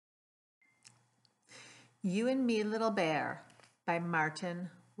You and Me, Little Bear by Martin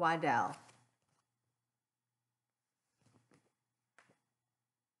Waddell.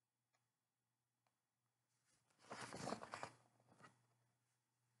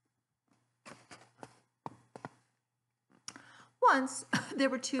 Once there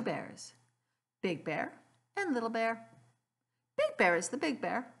were two bears, Big Bear and Little Bear. Big Bear is the big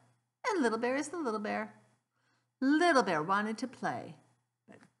bear, and Little Bear is the little bear. Little Bear wanted to play,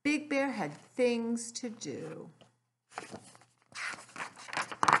 but Big Bear had things to do.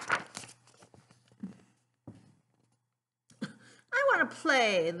 I want to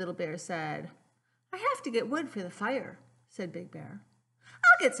play, Little Bear said. I have to get wood for the fire, said Big Bear.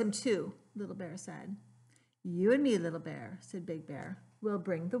 I'll get some too, Little Bear said. You and me, Little Bear, said Big Bear. We'll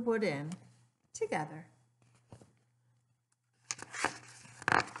bring the wood in together.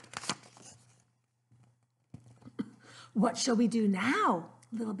 What shall we do now?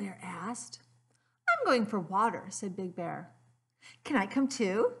 Little Bear asked. I'm going for water, said Big Bear. Can I come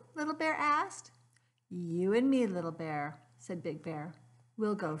too? Little Bear asked. You and me, Little Bear, said Big Bear.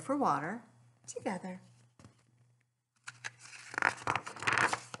 We'll go for water together.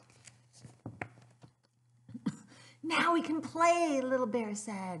 Now we can play, Little Bear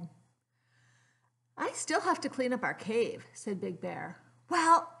said. I still have to clean up our cave, said Big Bear.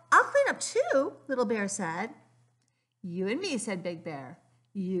 Well, I'll clean up too, Little Bear said. You and me, said Big Bear.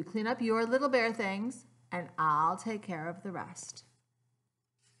 You clean up your little bear things, and I'll take care of the rest.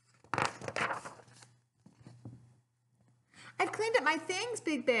 I've cleaned up my things,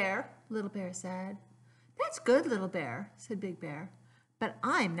 Big Bear, Little Bear said. That's good, Little Bear, said Big Bear, but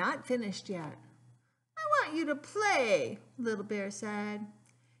I'm not finished yet. I want you to play, Little Bear said.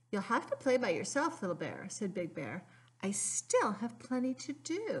 You'll have to play by yourself, Little Bear, said Big Bear. I still have plenty to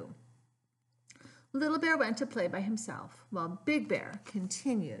do. Little Bear went to play by himself, while Big Bear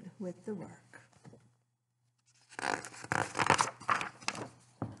continued with the work.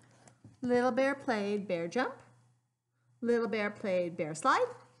 Little Bear played bear jump. Little Bear played bear slide.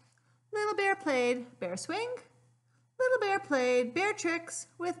 Little Bear played bear swing. Little Bear played bear tricks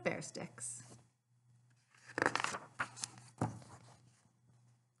with bear sticks.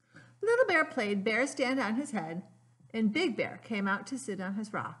 Little Bear played bear stand on his head, and Big Bear came out to sit on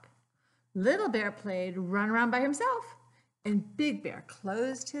his rock. Little Bear played run around by himself, and Big Bear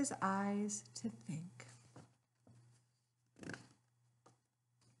closed his eyes to think.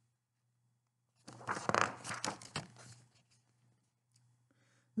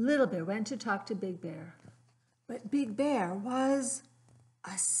 Little Bear went to talk to Big Bear, but Big Bear was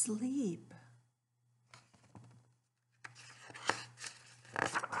asleep.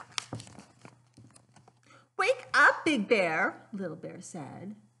 Wake up, Big Bear, Little Bear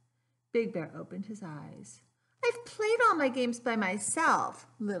said. Big Bear opened his eyes. I've played all my games by myself,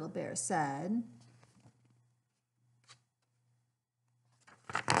 Little Bear said.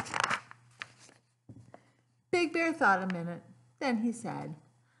 Big Bear thought a minute. Then he said,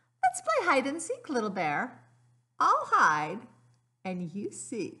 let's play hide and seek, Little Bear. I'll hide and you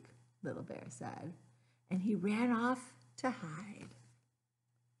seek, Little Bear said. And he ran off to hide.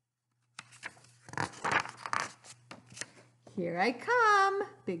 Here I come,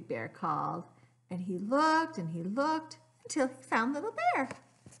 Big Bear called, and he looked until he found Little Bear.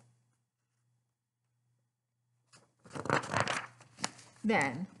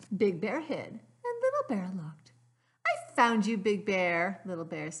 Then Big Bear hid, and Little Bear looked. I found you, Big Bear, Little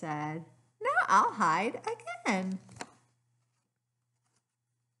Bear said. Now I'll hide again.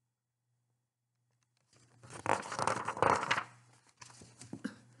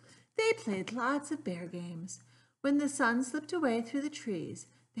 They played lots of bear games. When the sun slipped away through the trees,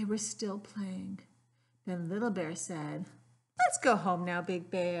 they were still playing. Then Little Bear said, let's go home now,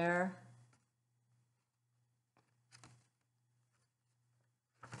 Big Bear.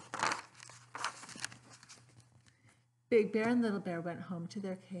 Big Bear and Little Bear went home to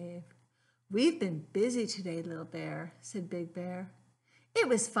their cave. We've been busy today, Little Bear, said Big Bear. It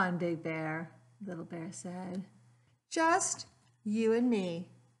was fun, Big Bear, Little Bear said. Just you and me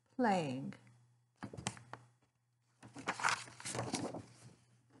playing.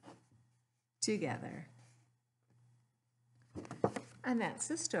 Together. And that's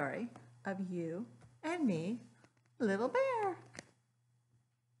the story of You and Me, Little Bear.